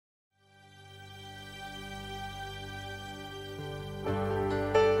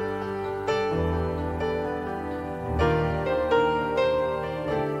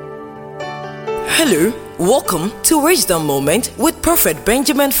Hello, welcome to Wisdom Moment with Prophet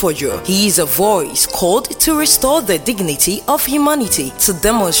Benjamin Fojo. He is a voice called to restore the dignity of humanity, to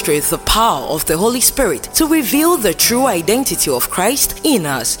demonstrate the power of the Holy Spirit, to reveal the true identity of Christ in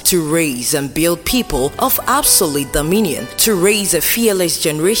us, to raise and build people of absolute dominion, to raise a fearless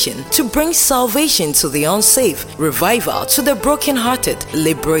generation, to bring salvation to the unsaved, revival to the brokenhearted,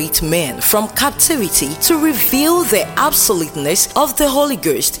 liberate men from captivity, to reveal the absoluteness of the Holy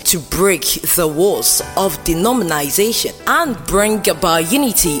Ghost, to break the walls of denomination and bring about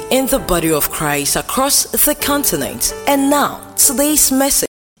unity in the body of Christ across the continent. And now, today's message.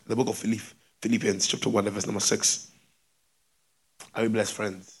 The book of Philippians, chapter 1, verse number 6. Are we blessed,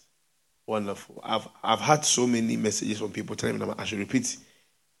 friends? Wonderful. I've had so many messages from people telling me that I should repeat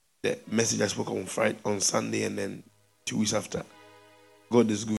the message I spoke on Sunday and then 2 weeks after. God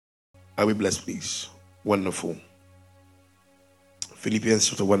is good. Are we blessed, please? Wonderful. Philippians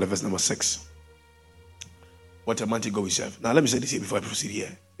chapter 1, verse number 6. What a mighty God we serve. Now, let me say this here before I proceed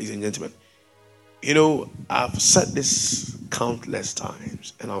here, ladies and gentlemen. You know, I've said this countless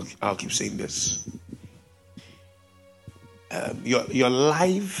times, and I'll keep saying this. Your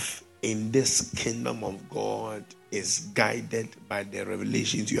life in this kingdom of God is guided by the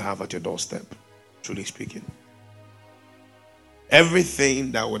revelations you have at your doorstep, truly speaking.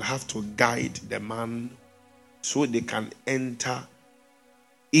 Everything that would have to guide the man so they can enter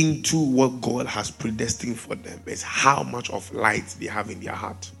into what God has predestined for them is how much of light they have in their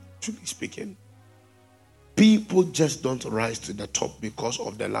heart, truly speaking. People just don't rise to the top because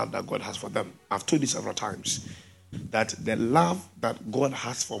of the love that God has for them. I've told you several times that the love that God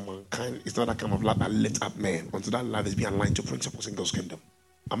has for mankind is not that kind of love that lifts up men until that love is being aligned to principles in God's kingdom.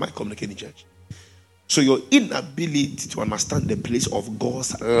 Am I communicating, church? So your inability to understand the place of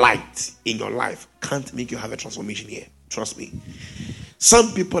God's light in your life can't make you have a transformation here. Trust me.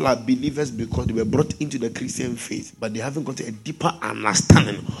 Some people are believers because they were brought into the Christian faith, but they haven't got a deeper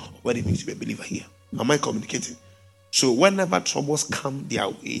understanding of what it means to be a believer here. Am I communicating? So whenever troubles come their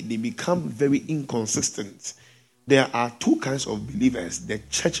way, they become very inconsistent. There are two kinds of believers: the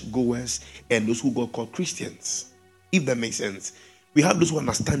church goers and those who God called Christians. If that makes sense. We have those who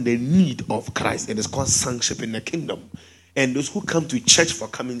understand the need of Christ, and it's called sonship in the kingdom. And those who come to church for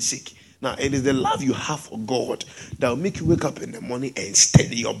coming sake. Now, it is the love you have for God that will make you wake up in the morning and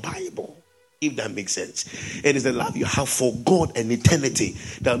study your Bible, if that makes sense. It is the love you have for God and eternity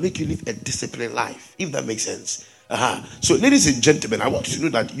that will make you live a disciplined life, if that makes sense. So, ladies and gentlemen, I want you to know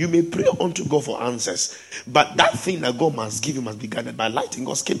that you may pray unto God for answers, but that thing that God must give you must be guided by light in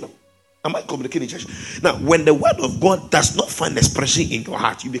God's kingdom. Am I communicating, church? Now, when the word of God does not find expression in your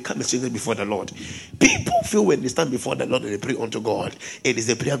heart, you become a stranger before the Lord. People feel when they stand before the Lord and they pray unto God, it is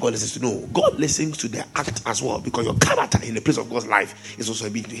the prayer God listens to. No, God listens to their act as well, because your character in the place of God's life is also a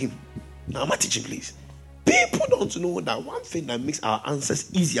being to Him. Now, am I teaching, please? People don't know that one thing that makes our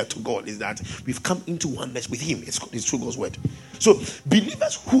answers easier to God is that we've come into oneness with Him. It's through God's word. So,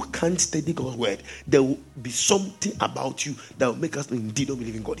 believers who can't study God's word, there will be something about you that will make us indeed not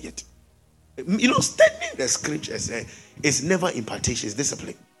believe in God yet. You know, studying the scriptures is never impartation, it's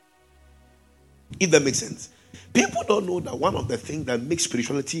discipline. If that makes sense. People don't know that one of the things that makes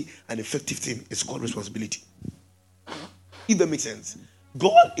spirituality an effective thing is called responsibility. If that makes sense.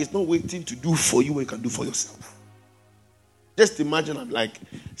 God is not waiting to do for you what you can do for yourself. Just imagine, I'm like,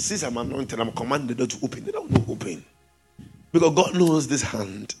 since I'm anointed, I'm commanded the door to open. The door will not open. Because God knows this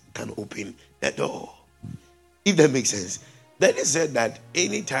hand can open the door. If that makes sense. Then he said that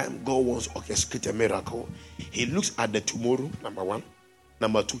anytime God wants to orchestrate a miracle, He looks at the tomorrow, number one.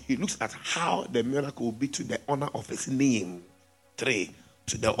 Number two, He looks at how the miracle will be to the honor of His name. 3,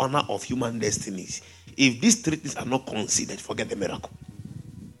 to the honor of human destinies. If these 3 things are not considered, forget the miracle.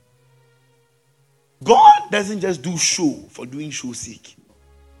 God doesn't just do show for doing show sake.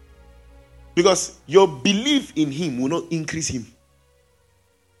 Because your belief in Him will not increase Him.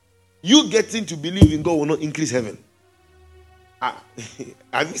 You getting to believe in God will not increase heaven.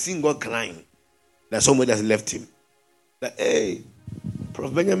 Have you seen God crying that somebody has left Him? That, hey,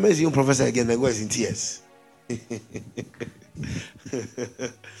 Prophet Benjamin is young professor again, and God is in tears.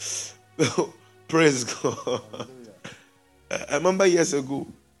 Praise God. I remember years ago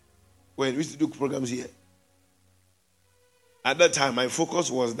when we used to do programs here. At that time, my focus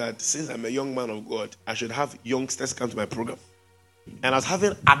was that since I'm a young man of God, I should have youngsters come to my program. And I was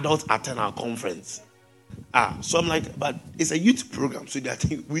having adults attend our conference. So I'm like, but it's a youth program, so that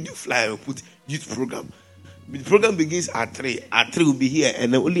we do fly and put youth program. The program begins at 3. At 3 will be here,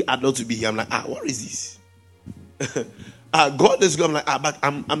 and the only adults will be here. I'm like, what is this? God is good. I'm like, but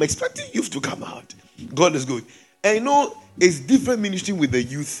I'm expecting youth to come out. God is good. And you know, it's different ministry with the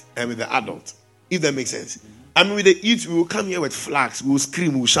youth and with the adult. If that makes sense. I mean, with the youth, we will come here with flags, we will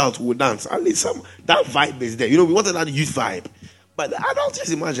scream, we will shout, we will dance. At least that vibe is there. You know, we wanted that youth vibe. But the adults,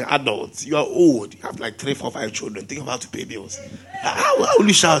 just imagine adults, you are old, you have like 3, 4, 5 children, think about to pay bills. How will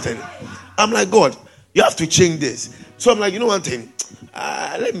you shout? I'm like, God, you have to change this. So I'm like, you know one thing,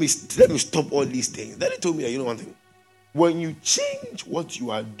 let me stop all these things. Then he told me that, you know one thing, when you change what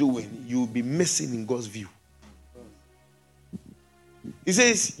you are doing, you'll be missing in God's view. He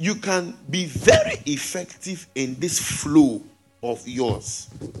says you can be very effective in this flow of yours,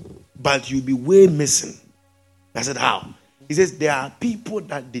 but you'll be way missing. I said, how? He says there are people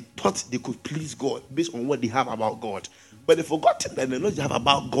that they thought they could please God based on what they have about God, but they forgotten that the knowledge they have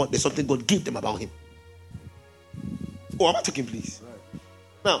about God, there's something God gave them about Him. Oh, am I talking, please?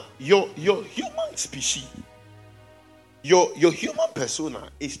 Now, your human species, your human persona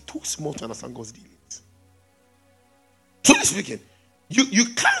is too small to understand God's dealings. Truly speaking, you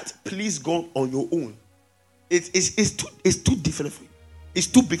can't please God on your own. It's too different for you. It's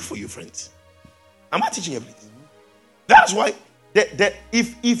too big for you, friends. Am I teaching you, please? That's why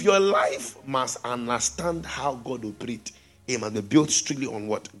if your life must understand how God operates, it must be built strictly on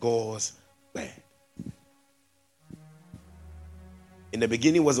what? God's word. In the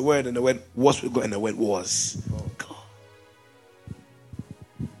beginning was the word, and the word was with God, and the word was God.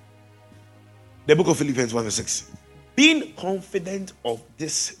 The book of Philippians 1:6. Being confident of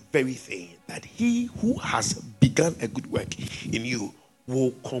this very thing, that he who has begun a good work in you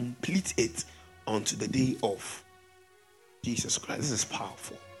will complete it unto the day of Jesus Christ. This is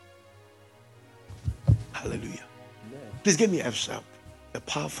powerful. Hallelujah. Please give me F sharp. A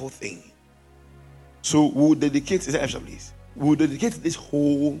powerful thing. So we'll dedicate, is that F sharp, please? We'll dedicate this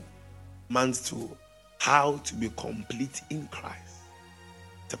whole month to how to be complete in Christ.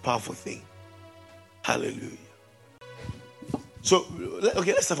 It's a powerful thing. Hallelujah. So,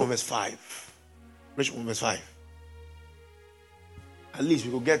 okay, let's start from verse 5. Reach from verse 5. At least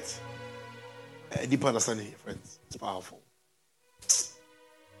we will get a deeper understanding here, friends. It's powerful.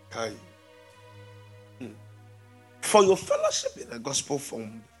 Okay. For your fellowship in the gospel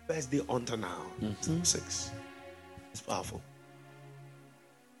from the first day until now, 6. It's powerful.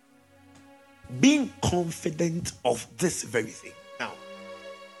 Being confident of this very thing. Now,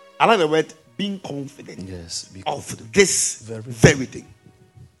 I like the word being confident of this very thing.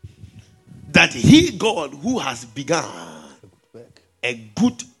 That he, God, who has begun a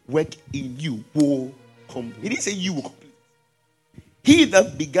good work in you will complete. He didn't say you will complete. He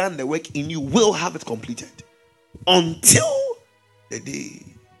that began the work in you will have it completed until the day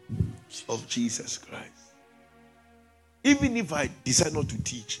of Jesus Christ. Even if I decide not to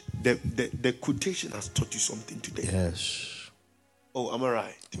teach, the quotation has taught you something today. Yes. Oh, am I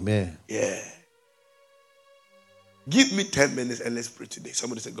right? Amen. Yeah. Give me 10 minutes and let's pray today.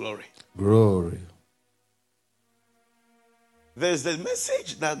 Somebody say glory. Glory. There's the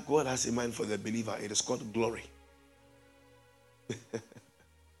message that God has in mind for the believer. It is called glory.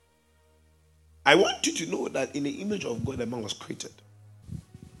 I want you to know that in the image of God, a man was created.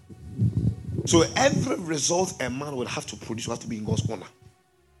 So every result a man would have to produce will have to be in God's honor.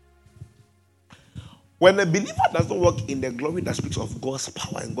 When a believer does not walk in the glory that speaks of God's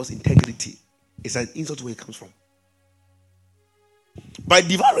power and God's integrity, it's an insult to where it comes from. By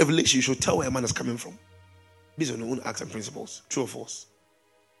divine revelation, you should tell where a man is coming from, based on your own acts and principles. True or false?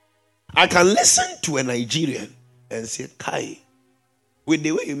 I can listen to a Nigerian and say, Kai, with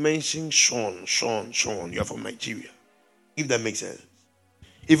the way you mention Sean, you are from Nigeria. If that makes sense.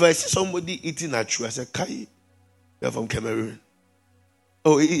 If I see somebody eating a tree, I say, Kai, you are from Cameroon.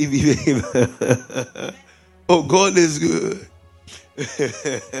 Oh, oh, God is good.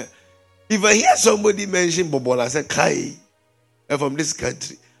 If I hear somebody mention Bobola, I say, Kai, I'm from this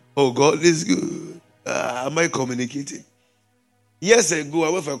country. Oh, God is good. Am I communicating? Years ago,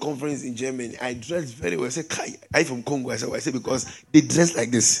 I went for a conference in Germany. I dressed very well. I said, Kai, I'm from Congo. I said, because they dress like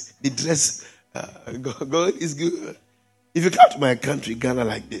this. They dress, God is good. If you come to my country, Ghana,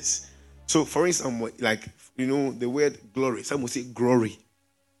 like this. So, for instance, like, you know, the word glory. Some will say glory.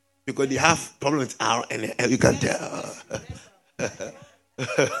 Because they have problem with R and L. You can tell.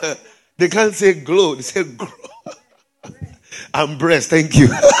 They can't say glow. They say grow. I'm breast. Thank you.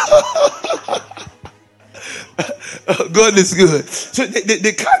 God is good. So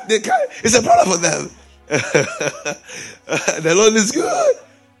they can't. It's a problem for them. The Lord is good.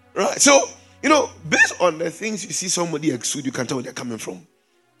 Right. So, you know, based on the things you see somebody exude, you can tell where they're coming from.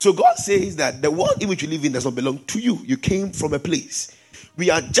 So God says that the world in which you live in does not belong to you. You came from a place. We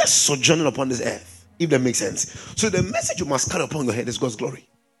are just sojourning upon this earth, if that makes sense. So the message you must carry upon your head is God's glory.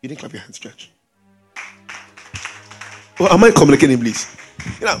 You didn't clap your hands, church. Well, am I communicating, please?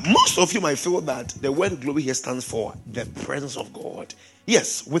 Most of you might feel that the word glory here stands for the presence of God.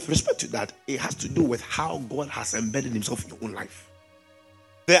 Yes, with respect to that, it has to do with how God has embedded himself in your own life.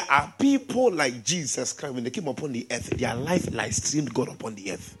 There are people like Jesus Christ, when they came upon the earth, their life like streamed God upon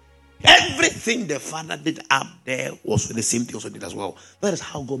the earth. Everything the Father did up there was the same thing also did as well. That is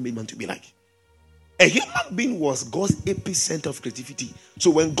how God made man to be like. A human being was God's epicenter of creativity. So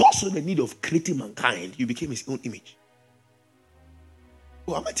when God saw the need of creating mankind, he became his own image.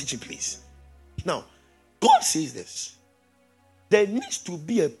 Oh, am I teaching, please? Now, God says this. There needs to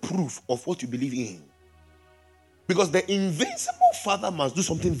be a proof of what you believe in. Because the invincible Father must do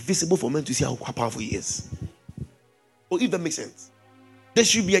something visible for men to see how powerful he is. Or if that makes sense. There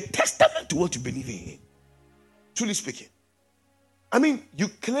should be a testament to what you believe in. Truly speaking. I mean, you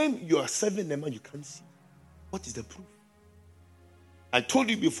claim you are serving a man you can't see. What is the proof? I told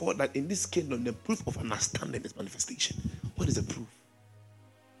you before that in this kingdom, the proof of understanding is manifestation. What is the proof?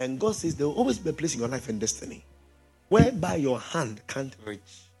 And God says there will always be a place in your life and destiny whereby your hand can't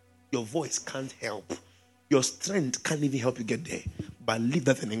reach, your voice can't help, your strength can't even help you get there. But leave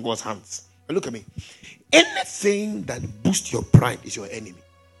that thing in God's hands. And look at me. Anything that boosts your pride is your enemy.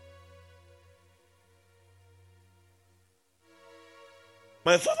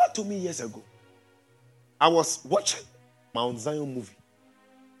 My father told me years ago, I was watching Mount Zion movie.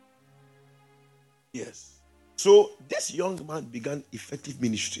 Yes. So this young man began effective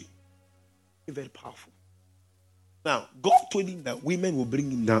ministry. Very powerful. Now, God told him that women will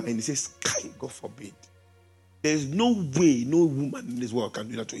bring him down, and he says, God forbid. There's no way no woman in this world can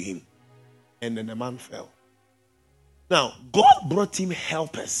do that to him. And then the man fell. Now, God brought him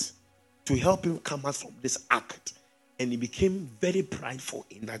helpers to help him come out from this act. And he became very prideful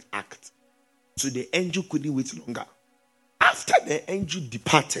in that act. So the angel couldn't wait longer. After the angel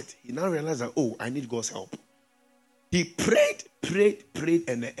departed, he now realized that, I need God's help. He prayed,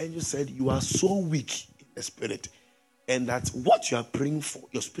 and the angel said, you are so weak in the spirit. And that what you are praying for,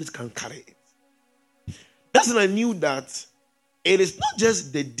 your spirit can't carry it. That's when I knew that it is not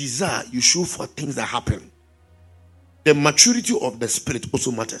just the desire you show for things that happen. The maturity of the spirit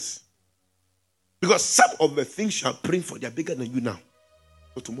also matters. Because some of the things you are praying for, they are bigger than you now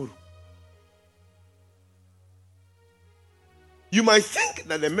or tomorrow. You might think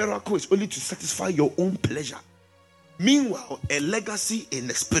that the miracle is only to satisfy your own pleasure. Meanwhile, a legacy in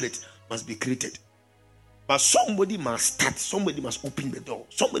the spirit must be created. But somebody must start, somebody must open the door,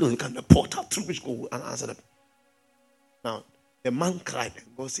 somebody must become the portal through which God will answer them. Now, the man cried,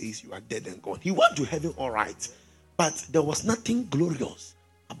 and God says, you are dead and gone. He went to heaven all right, but there was nothing glorious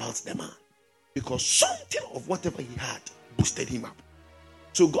about the man. Because something of whatever he had boosted him up.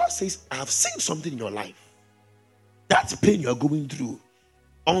 So God says, I have seen something in your life. That pain you are going through,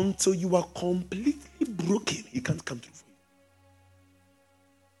 until you are completely broken, he can't come through for you.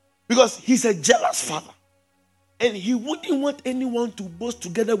 Because he's a jealous father. And he wouldn't want anyone to boast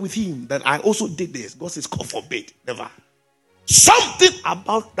together with him that I also did this. God says, God forbid. Never. Something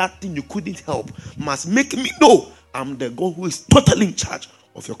about that thing you couldn't help must make me know I'm the God who is totally in charge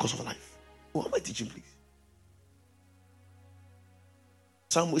of your course of life. What am I teaching, please?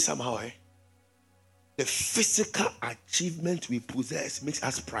 Some way, somehow, the physical achievement we possess makes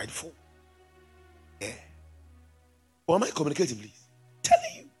us prideful. Yeah. Or am I communicating, please? Telling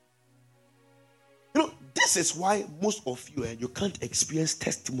you. This is why most of you, you can't experience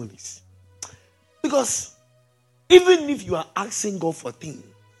testimonies. Because even if you are asking God for things,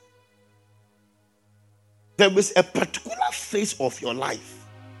 there is a particular phase of your life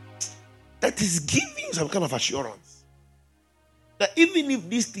that is giving you some kind of assurance that even if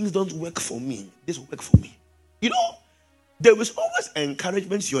these things don't work for me, this will work for me. There is always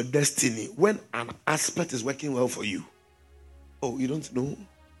encouragement to your destiny when an aspect is working well for you. Oh, you don't know?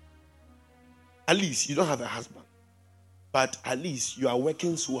 At least you don't have a husband, but at least you are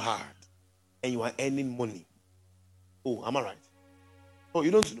working so hard and you are earning money. Oh, am I right? Oh,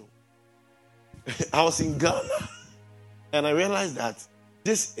 you don't know? I was in Ghana and I realized that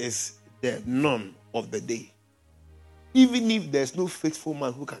this is the norm of the day. Even if there's no faithful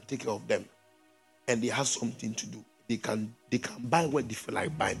man who can take care of them and they have something to do, they can buy what they feel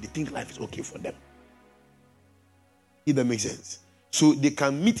like buying. They think life is okay for them. If that makes sense. So they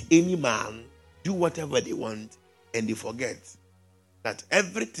can meet any man, do whatever they want, and they forget that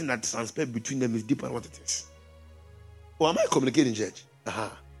everything that transpires between them is deeper than what it is. Or am I communicating, church?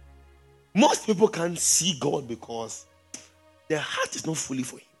 Most people can't see God because their heart is not fully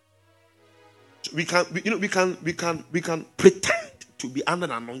for Him. So we can pretend to be under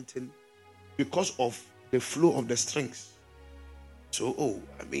the anointing because of the flow of the strings. So,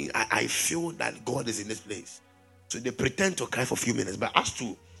 I feel that God is in this place. So they pretend to cry for a few minutes. But as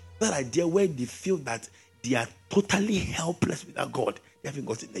to that idea where they feel that they are totally helpless without God, they haven't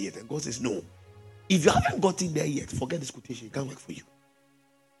gotten there yet. And God says, no. If you haven't gotten there yet, forget this quotation. It can't work for you.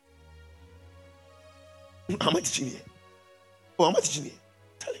 Am I teaching here? Oh, am I teaching here?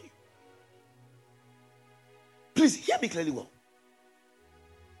 I'm telling you. Please hear me clearly well.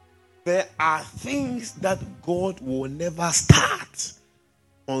 There are things that God will never start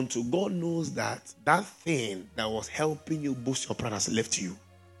until God knows that that thing that was helping you boost your pride has left you.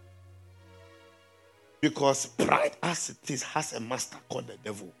 Because pride, as it is, has a master called the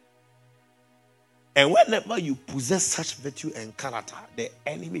devil. And whenever you possess such virtue and character, the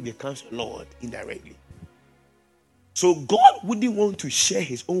enemy becomes your Lord indirectly. So God wouldn't want to share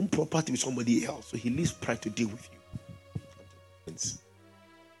his own property with somebody else. So he leaves pride to deal with you.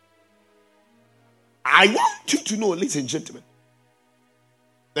 I want you to know, ladies and gentlemen,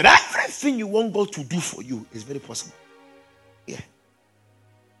 that everything you want God to do for you is very possible. Yeah.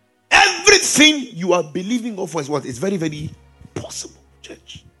 Everything you are believing God for is what? It's very, very possible,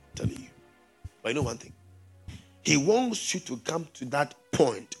 church. I'm telling you. But I know one thing. He wants you to come to that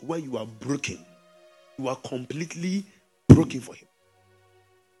point where you are broken. You are completely broken for him.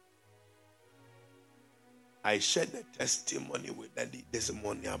 I shared the testimony with Daddy this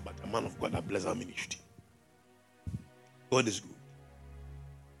morning about a man of God that blessed our ministry. God is good.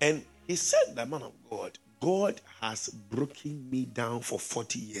 And he said, the man of God has broken me down for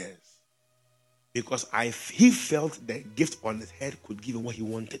 40 years. Because he felt the gift on his head could give him what he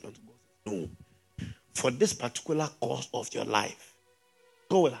wanted. No. For this particular course of your life,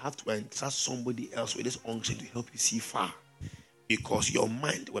 God will have to entrust somebody else with this unction to help you see far. Because your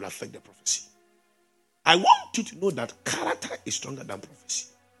mind will affect the prophecy. I want you to know that character is stronger than prophecy.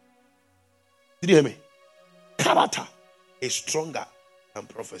 Did you hear me? Character is stronger than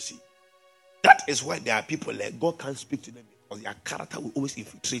prophecy. That is why there are people like God can't speak to them because their character will always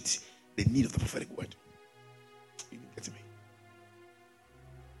infiltrate the need of the prophetic word. You didn't get me.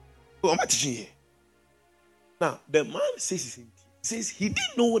 So am I teaching here? Now, the man says he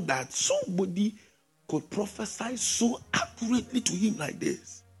didn't know that somebody could prophesy so accurately to him like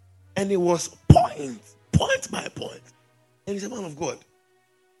this. And it was point by point. And he's a man of God.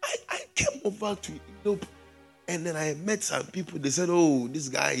 I came over to Europe and then I met some people. They said, oh, this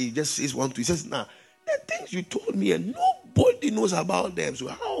guy, he just says one, two. He says, nah, the things you told me and nobody knows about them. So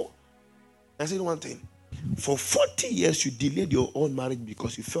how? I said one thing. For 40 years, you delayed your own marriage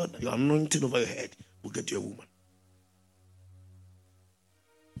because you felt that your anointing over your head will get you a woman.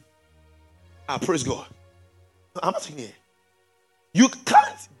 Praise God. I'm not saying here. You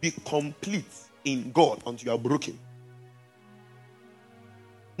can't be complete in God until you are broken.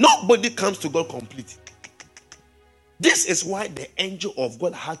 Nobody comes to God complete. This is why the angel of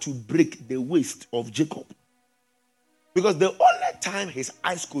God had to break the waist of Jacob. Because the only time his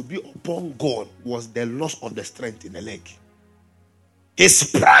eyes could be upon God was the loss of the strength in the leg.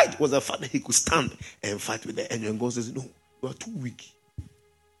 His pride was the fact that he could stand and fight with the angel. And God says, no, you are too weak.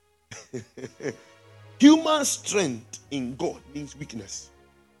 Human strength in God means weakness.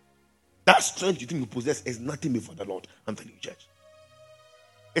 That strength you think you possess is nothing before the Lord. I'm telling you, church.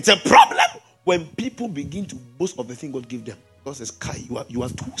 It's a problem when people begin to boast of the thing God gave them. God says, Kai, you are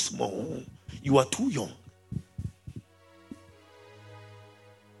too small. You are too young.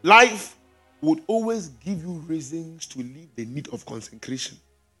 Life would always give you reasons to leave the need of consecration.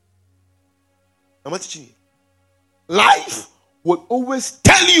 Am I teaching you? Life would always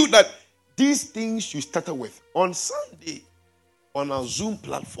tell you that these things you started with. On Sunday, on our Zoom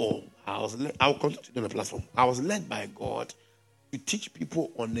platform, I'll continue to do the platform. I was led by God to teach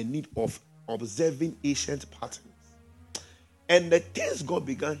people on the need of observing ancient patterns. And the things God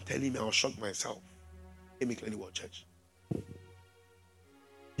began telling me, I was shocked myself. Let me clearly watch church.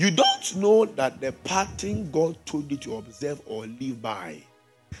 You don't know that the pattern God told you to observe or live by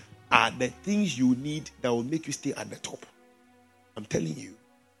are the things you need that will make you stay at the top. I'm telling you.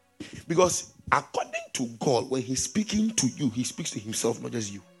 Because according to God, when he's speaking to you, he speaks to himself, not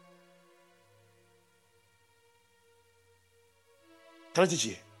just you. Can I teach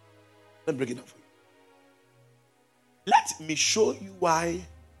you? Let me break it down for you. Let me show you why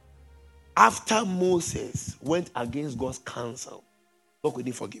after Moses went against God's counsel, God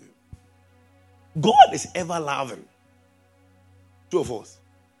couldn't forgive him. God is ever loving. Two of us.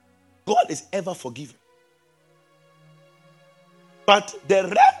 God is ever forgiving. But the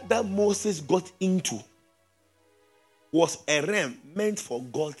realm that Moses got into was a realm meant for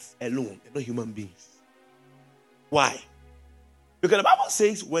gods alone and not human beings. Why? Because the Bible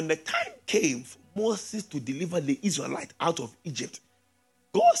says when the time came for Moses to deliver the Israelites out of Egypt,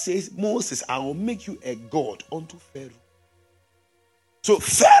 God says, Moses, I will make you a god unto Pharaoh. So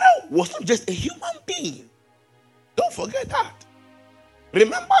Pharaoh was not just a human being. Don't forget that.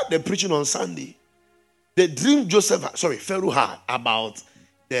 Remember the preaching on Sunday. The dream Pharaoh had about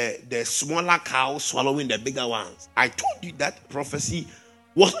the smaller cows swallowing the bigger ones. I told you that prophecy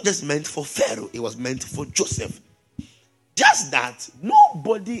wasn't just meant for Pharaoh, it was meant for Joseph. Just that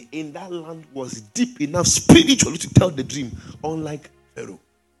nobody in that land was deep enough spiritually to tell the dream, unlike Pharaoh.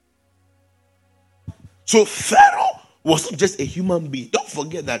 So Pharaoh was not just a human being. Don't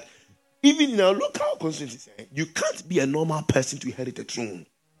forget that even in our local constituency, you can't be a normal person to inherit a throne.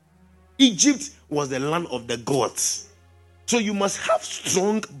 Egypt was the land of the gods. So you must have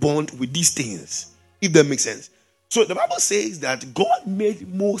strong bond with these things, if that makes sense. So the Bible says that God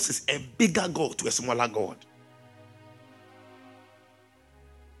made Moses a bigger God to a smaller God.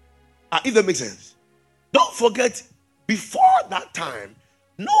 If that makes sense. Don't forget, before that time,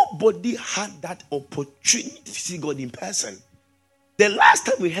 nobody had that opportunity to see God in person. The last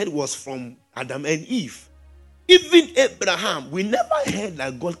time we heard was from Adam and Eve. Even Abraham, we never heard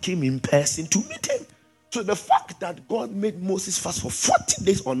that God came in person to meet him. So the fact that God made Moses fast for 40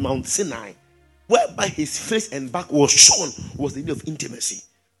 days on Mount Sinai, whereby his face and back was shown, was the day of intimacy.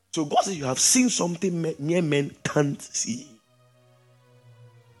 So God says, you have seen something mere men can't see.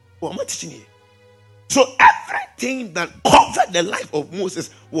 What am I teaching you? So everything that covered the life of Moses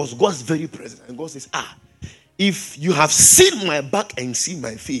was God's very presence. And God says, if you have seen my back and seen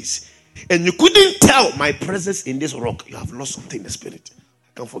my face, and you couldn't tell my presence in this rock, you have lost something in the spirit.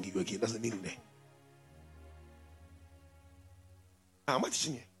 I can't forgive you again. That's the meaning there. Am I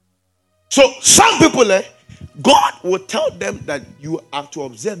teaching you? So some people, God will tell them that you have to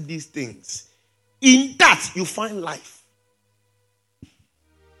observe these things. In that, you find life.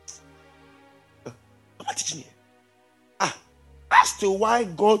 Am I teaching you? As to why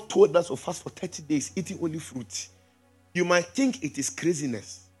God told us to fast for 30 days, eating only fruit, you might think it is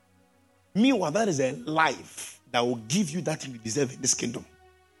craziness. Meanwhile, that is a life that will give you that thing you deserve in this kingdom.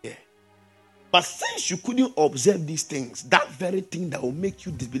 Yeah. But since you couldn't observe these things, that very thing that will make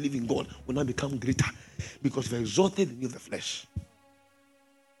you disbelieve in God will now become greater because you've exalted the need of the flesh.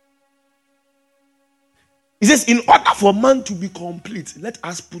 He says, in order for man to be complete, let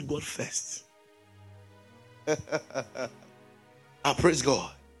us put God first. Praise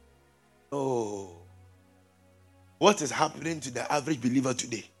God. Oh. What is happening to the average believer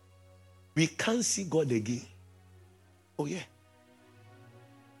today? We can't see God again. Oh, yeah.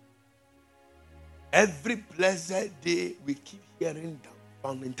 Every blessed day, we keep hearing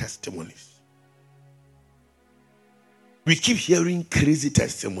dumbfounding testimonies. We keep hearing crazy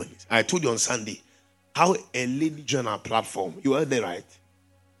testimonies. I told you on Sunday how a lady joined our platform. You were there, right?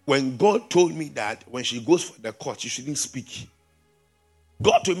 When God told me that when she goes for the court, she shouldn't speak.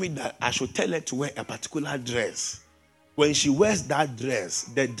 God told me that I should tell her to wear a particular dress. When she wears that dress,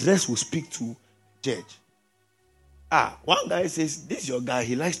 the dress will speak to judge. One guy says, this is your guy,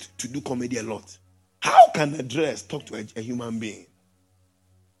 he likes to do comedy a lot. How can a dress talk to a human being?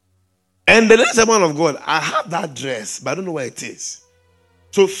 And the next man of God, I have that dress, but I don't know where it is.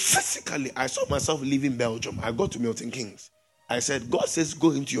 So physically, I saw myself leaving Belgium. I got to Milton Keynes. I said, God says,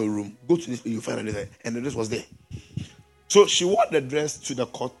 go into your room. Go to this, you'll find it there. And the dress was there. So she wore the dress to the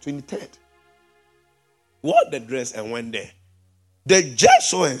court 23rd. Wore the dress and went there. The judge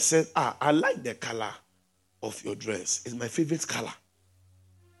saw and said, I like the color of your dress. It's my favorite color.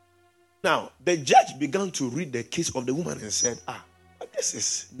 Now, the judge began to read the case of the woman and said, but this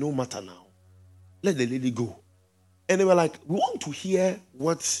is no matter now. Let the lady go. And they were like, we want to hear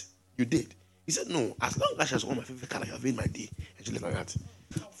what you did. He said, no, as long as she has worn my favorite color, you have made my day. And she left like that.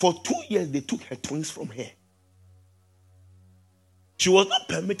 For 2 years, they took her twins from her. She was not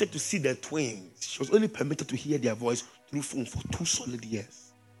permitted to see the twins. She was only permitted to hear their voice through phone for 2 solid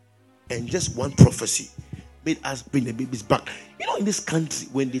years. And just one prophecy made us bring the babies back. You know, in this country,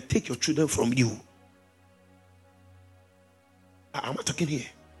 when they take your children from you, am I talking here?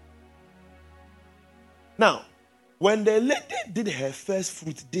 Now, when the lady did her first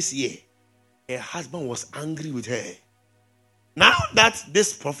fruit this year, her husband was angry with her. Now that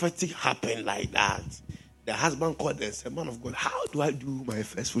this prophetic happened like that, the husband called and said, man of God, how do I do my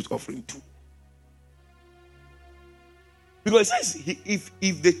first fruit offering too? Because it says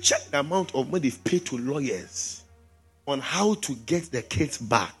if they check the amount of money they've paid to lawyers on how to get the kids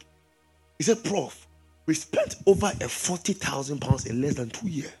back, he said, Prof, we spent over £40,000 in less than 2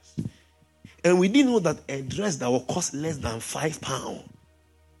 years. And we didn't know that a dress that will cost less than £5.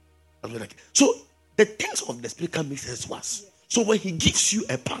 So the things of the spirit can make sense to us. So when he gives you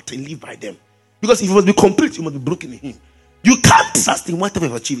a part and live by them, because if you must be complete, you must be broken in him. You can't trust in whatever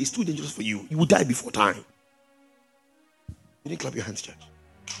you've achieved. It's too dangerous for you. You will die before time. You didn't clap your hands, church.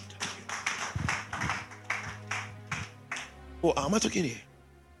 Oh, am I talking here?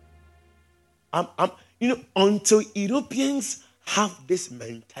 Until Europeans have this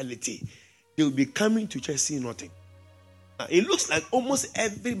mentality, they'll be coming to church seeing nothing. Now, it looks like almost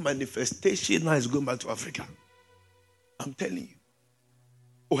every manifestation now is going back to Africa. I'm telling you.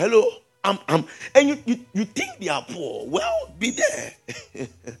 Oh, hello. And you think they are poor. Well, be there.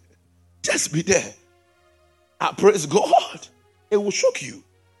 Just be there. Praise God. It will shock you.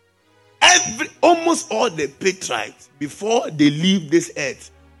 Almost all the patriarchs, before they leave this earth,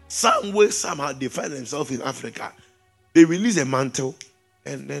 some way, somehow, they find themselves in Africa. They release a mantle,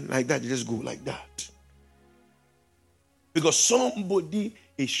 and then like that, they just go like that. Because somebody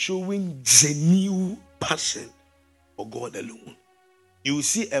is showing genuine passion for God alone. You will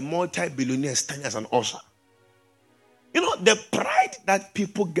see a multi-billionaire standing as an usher. You know, the pride that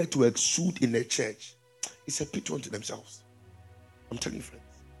people get to exude in the church is a pity unto themselves. I'm telling you, friends.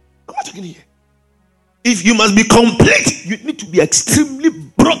 I'm not talking here. If you must be complete, you need to be extremely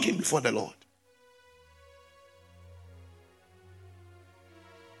broken before the Lord.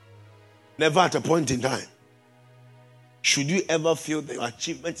 Never at a point in time should you ever feel that your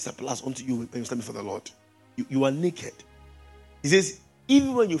achievement is a plus unto you when you stand before the Lord. You are naked. He says,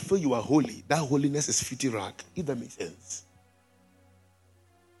 even when you feel you are holy, that holiness is filthy rag. If that makes sense.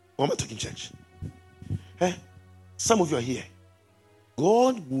 What am I talking, church? Some of you are here.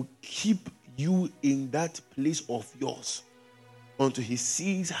 God will keep you in that place of yours until he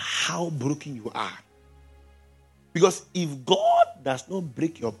sees how broken you are. Because if God does not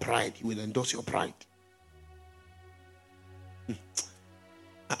break your pride, he will endorse your pride. Am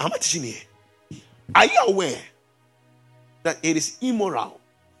I teaching here? Are you aware that it is immoral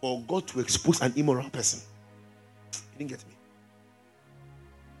for God to expose an immoral person? You didn't get me.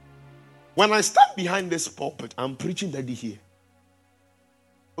 When I stand behind this pulpit, I'm preaching daddy here.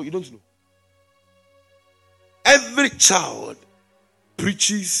 Oh, you don't know. Every child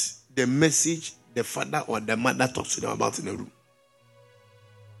preaches the message the father or the mother talks to them about in the room.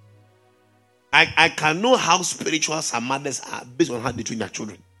 I can know how spiritual some mothers are based on how they train their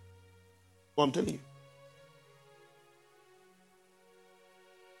children. What I'm telling you.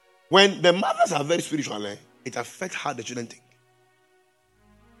 When the mothers are very spiritual, it affects how the children think.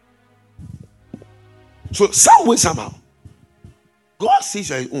 So some way, somehow, God sees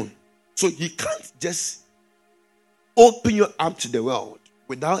you are his own. So he can't just open you up to the world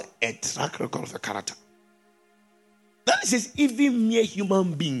without a track record of a character. That says even mere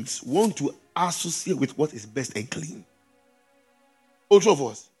human beings want to associate with what is best and clean. All two of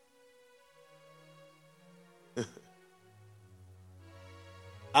us.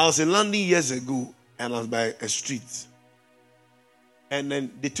 I was in London years ago and I was by a street. And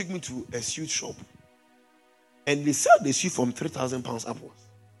then they took me to a suit shop. And they sell the suit from £3,000 upwards.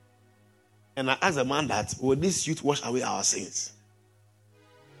 And I asked the man that, will this suit wash away our sins?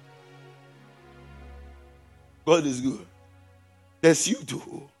 God is good. The suit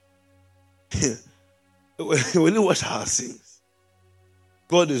too. Will it wash our sins?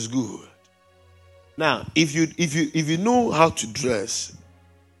 God is good. Now, if you know how to dress,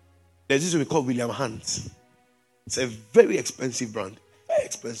 there's this one we call William Hunt. It's a very expensive brand. Very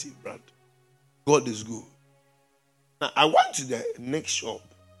expensive brand. God is good. Now, I went to the next shop,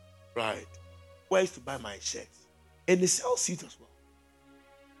 right, where I used to buy my shirts. And they sell suits as well.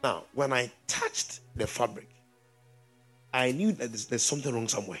 Now, when I touched the fabric, I knew that there's something wrong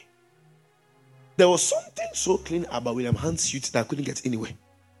somewhere. There was something so clean about William Hunt's suits that I couldn't get anywhere.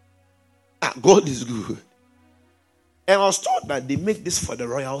 God is good. And I was told that they make this for the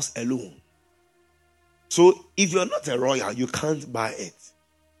royals alone. So if you're not a royal, you can't buy it.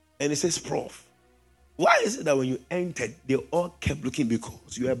 And it says, Prof, why is it that when you entered, they all kept looking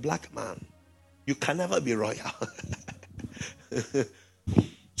because you're a black man? You can never be royal.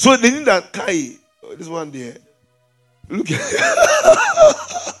 So they need that Kai. Oh, this one there. Look at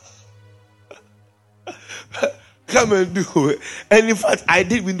come and do it. And in fact, I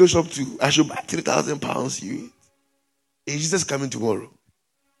did window shop too. I should buy £3,000 you. Is Jesus coming tomorrow?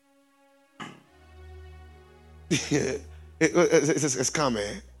 It's come,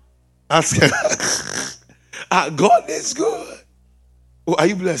 eh? Ask him. God is good. Oh, are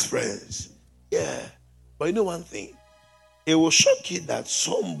you blessed, friends? Yeah. But you know one thing? It will shock you that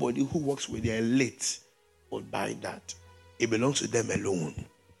somebody who works with the elite will buy that. It belongs to them alone.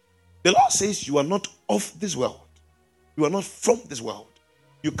 The Lord says you are not of this world. You are not from this world.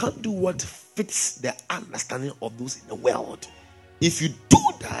 You can't do what fits the understanding of those in the world. If you do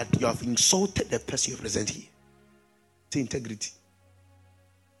that, you have insulted the person you represent here. Say integrity.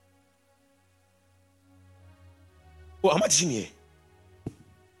 Oh, am I teaching here?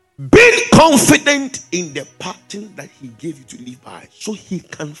 Being confident in the pattern that he gave you to live by, so he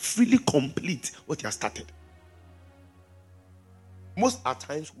can freely complete what he has started. Most at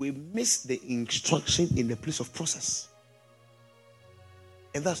times we miss the instruction in the place of process,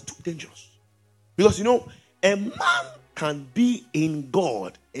 and that's too dangerous. Because a man can be in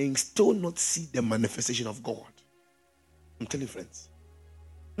God and still not see the manifestation of God. I'm telling you, friends.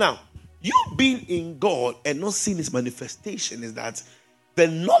 Now, you being in God and not seeing his manifestation is that the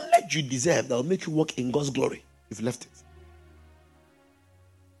knowledge you deserve that will make you walk in God's glory, you've left it.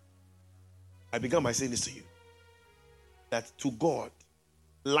 I began by saying this to you, that to God,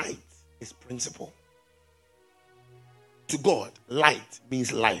 light is principle. To God, light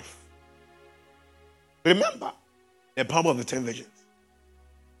means life. Remember the parable of the 10 virgins.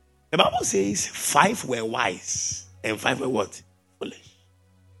 The Bible says 5 were wise and 5 were what? Foolish.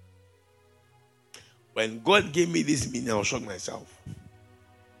 When God gave me this meaning, I was shocked myself.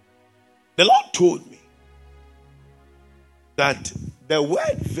 The Lord told me that the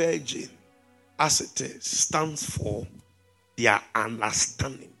word virgin, as it is, stands for their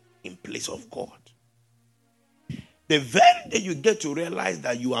understanding in place of God. The very day you get to realize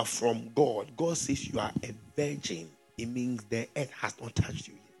that you are from God, God says you are a virgin. It means the earth has not touched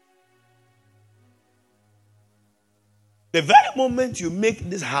you yet. The very moment you make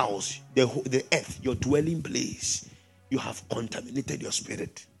this house, the earth, your dwelling place, you have contaminated your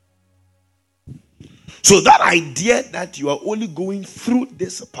spirit. So that idea that you are only going through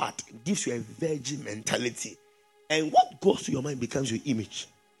this part gives you a virgin mentality. And what goes to your mind becomes your image.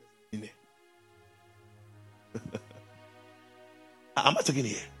 Am I talking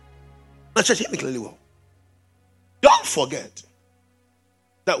here? Now, church, hear me clearly well. Don't forget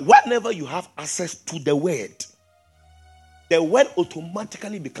that whenever you have access to the word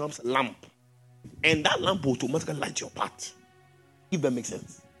automatically becomes lamp. And that lamp will automatically light your path. If that makes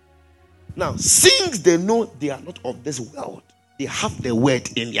sense. Now, since they know they are not of this world, they have the word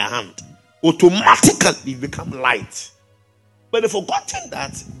in their hand. Automatically become light. But they've forgotten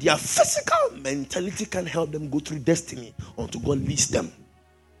that their physical mentality can help them go through destiny until God leads them.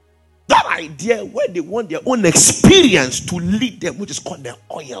 That idea where they want their own experience to lead them, which is called the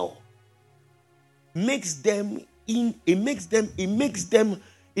oil, makes them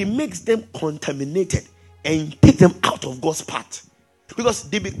contaminated and take them out of God's path. Because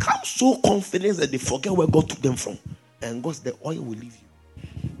they become so confident that they forget where God took them from. And God's the oil will leave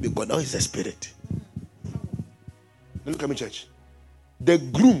you. Because now is the spirit. Look at me, church. The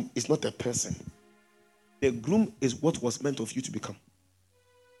groom is not a person. The groom is what was meant of you to become.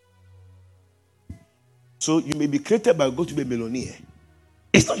 So you may be created by God to be a millionaire.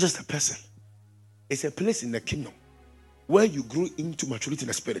 It's not just a person. It's a place in the kingdom where you grow into maturity in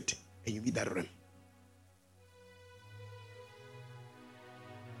the spirit and you meet that realm.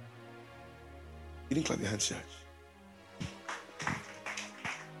 You didn't clap your hands, church.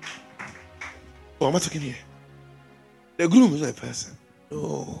 Oh, am I talking here? The groom is not a person.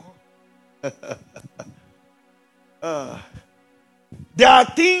 No. There are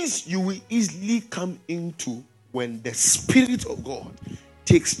things you will easily come into when the Spirit of God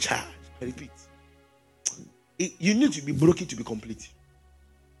takes charge. I repeat. You need to be broken to be complete.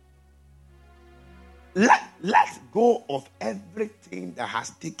 Let go of everything that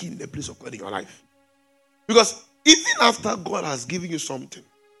has taken the place of God in your life. Because even after God has given you something,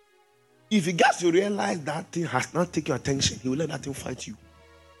 if he gets to realize that thing has not taken your attention, he will let that thing fight you.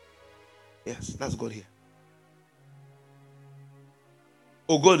 Yes, that's God here.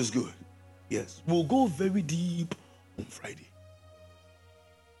 Oh, God is good. Yes. We'll go very deep on Friday.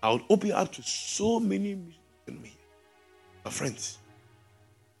 I will open you up to so many in me. My friends,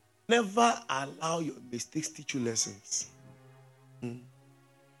 never allow your mistakes teach you lessons.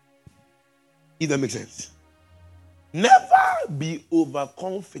 If that makes sense. Never be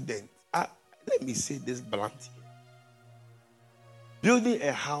overconfident. Let me say this bluntly. Building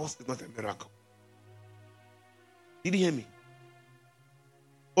a house is not a miracle. Did you hear me?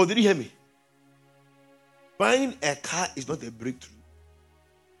 Oh, did you hear me? Buying a car is not a breakthrough.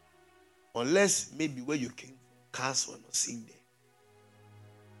 Unless maybe where you came, cars were not seen there.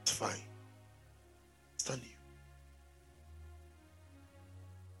 It's fine. Stand you.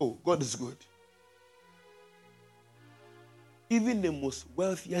 Oh, God is good. Even the most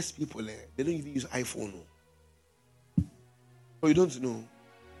wealthiest people, they don't even use iPhone. Oh, you don't know.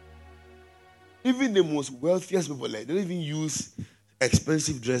 Even the most wealthiest people, they don't even use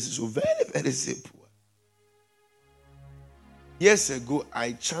expensive dresses. So very, very simple. Years ago,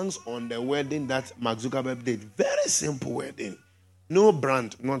 I chanced on the wedding that Mark Zuckerberg did. Very simple wedding. No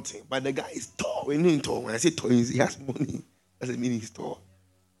brand, nothing. But the guy is tall. When I say tall, he has money. Doesn't mean he's tall.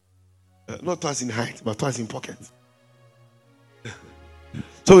 Not twice in height, but twice in pocket.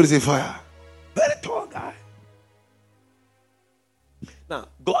 So it is a fire. Very tall guy. Now,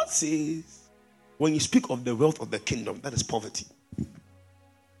 God says, when you speak of the wealth of the kingdom, that is poverty.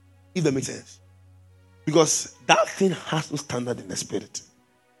 If that makes sense. Because that thing has no standard in the spirit.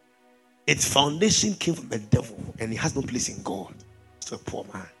 Its foundation came from the devil, and it has no place in God. It's a poor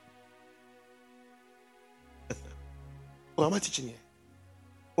man. What am I teaching here?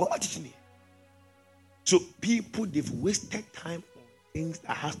 What am I teaching here? So people, they've wasted time on things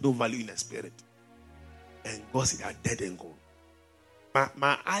that has no value in the spirit. And God said they are dead and gone.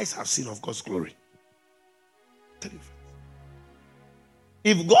 My eyes have seen of God's glory. Tell you first.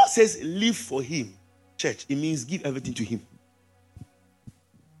 If God says live for him, church, it means give everything to him.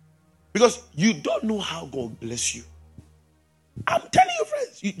 Because you don't know how God bless you. I'm telling you,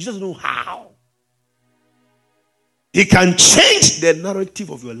 friends, you just don't know how. He can change the narrative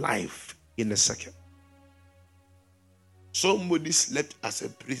of your life in a second. Somebody slept as a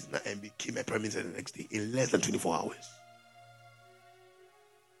prisoner and became a prime minister the next day in less than 24 hours.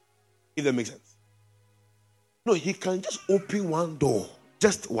 If that makes sense. No, he can just open one door.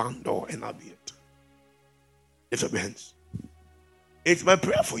 Just one door, and I'll be it. Lift up your hands. It's my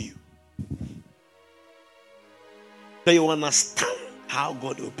prayer for you that you understand how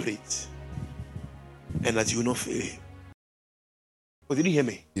God operates and that you will not fail him. Oh, did you hear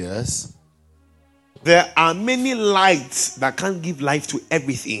me? Yes. There are many lights that can't give life to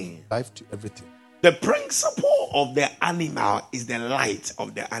everything. Life to everything. The principle of the animal is the light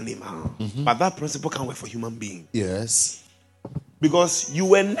of the animal. Mm-hmm. But that principle can't work for human beings. Yes. Because you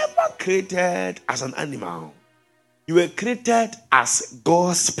were never created as an animal. You were created as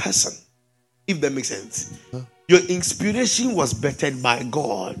God's person. If that makes sense. Huh? Your inspiration was bettered by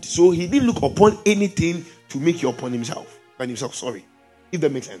God. So he didn't look upon anything to make you upon himself. If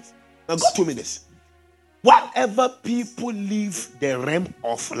that makes sense. Now God told me this. Whatever people leave the realm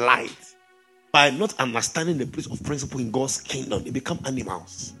of light by not understanding the place of principle in God's kingdom, they become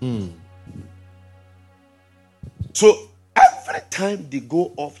animals. So every time they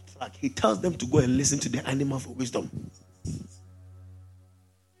go off track, he tells them to go and listen to the animal for wisdom.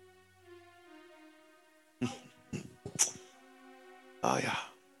 Oh yeah.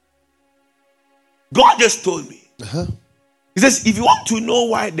 God just told me. He says, if you want to know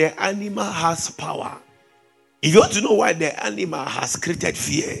why the animal has power, if you want to know why the animal has created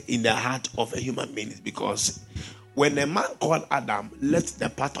fear in the heart of a human being, it's because when a man called Adam left the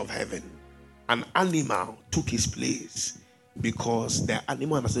path of heaven, an animal took his place because the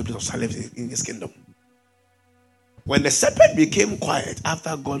animal understood the place of silence in his kingdom. When the serpent became quiet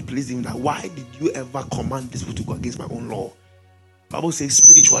after God pleased him, that why did you ever command this people to go against my own law? The Bible says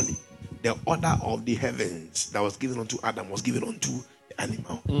spiritually, the order of the heavens that was given unto Adam was given unto the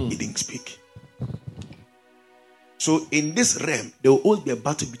animal. He didn't speak. So in this realm, there will always be a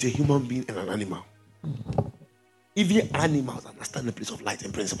battle between a human being and an animal. Even animals understand the place of light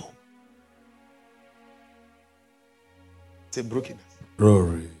and principle. It's a brokenness.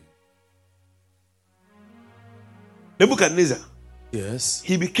 Glory. Nebuchadnezzar. Yes.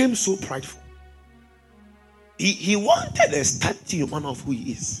 He became so prideful. He wanted a statue in honor of who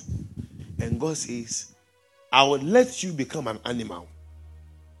he is. And God says, I will let you become an animal.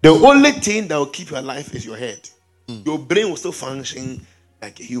 The only thing that will keep you alive is your head. Your brain will still function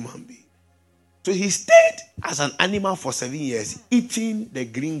like a human being. So he stayed as an animal for 7 years, eating the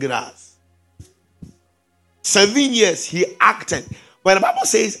green grass. 7 years he acted. But the Bible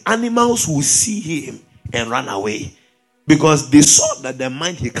says animals will see him and run away because they saw that the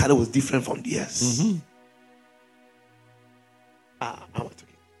mind he carried was different from theirs.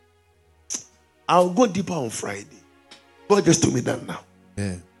 I'll go deeper on Friday. God just told me that now.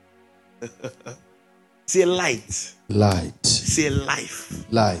 Yeah. Say light. Light. Say life.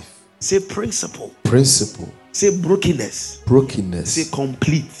 Life. Say principle. Principle. Say brokenness. Brokenness. Say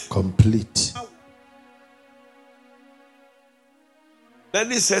complete. Complete.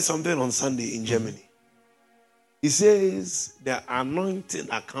 Daddy said something on Sunday in Germany. He says the anointing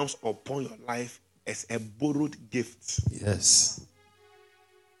that comes upon your life is a borrowed gift. Yes.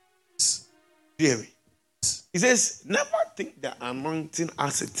 Do you hear me? He says, never think the anointing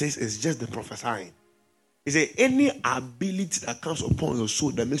as it is just the prophesying. He said, any ability that comes upon your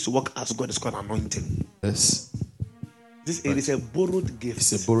soul that makes you work as God is called anointing. Yes. It is a borrowed gift.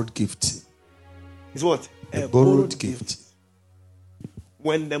 It's a borrowed gift. It's what? A borrowed gift.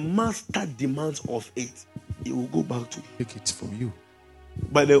 When the master demands of it, it will go back to you. Take it from you.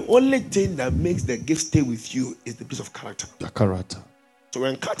 But the only thing that makes the gift stay with you is the piece of character. Your character. So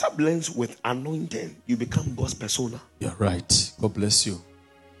when character blends with anointing, you become God's persona. You're right. God bless you.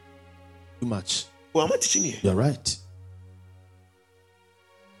 Too much. Well, am I teaching you? You're right.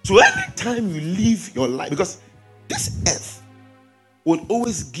 So anytime you live your life, because this earth will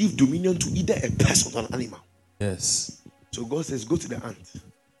always give dominion to either a person or an animal. Yes. So God says, go to the ant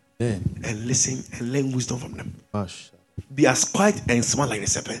Then. and listen and learn wisdom from them. Gosh. Be as quiet and smart like the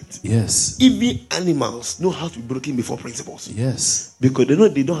serpent. Yes. Even animals know how to be broken before principles. Yes. Because they know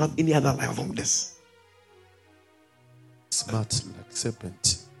they don't have any other life from this. Smart like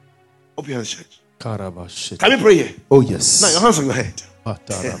serpent. Open your hands, church. Karabash. Can we pray here? Oh, yes. Now your hands on your head.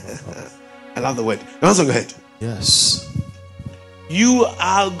 Atarababa. I love the word. Your hands on your head. Yes. You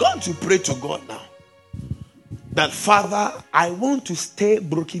are going to pray to God now. That Father, I want to stay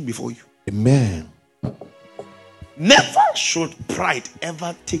broken before you. Amen. Never should pride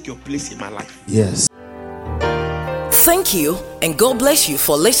ever take your place in my life. Yes. Thank you, and God bless you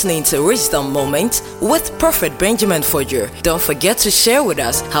for listening to Wisdom Moment with Prophet Benjamin Fojo. Don't forget to share with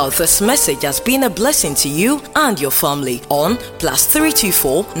us how this message has been a blessing to you and your family on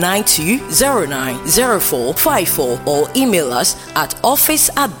 +324 9209 0454 or email us at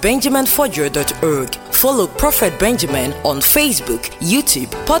office@benjaminfojo.org. Follow Prophet Benjamin on Facebook, YouTube,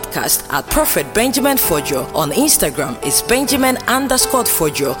 podcast at Prophet Benjamin Fojo. On Instagram is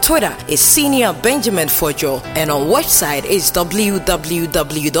Benjamin_Fojo. Twitter is Senior Benjamin Fojo. And on website is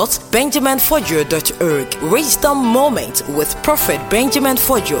www.benjaminfojo.org. Wisdom Moment with Prophet Benjamin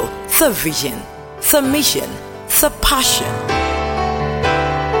Fojo. The vision, the mission, the passion.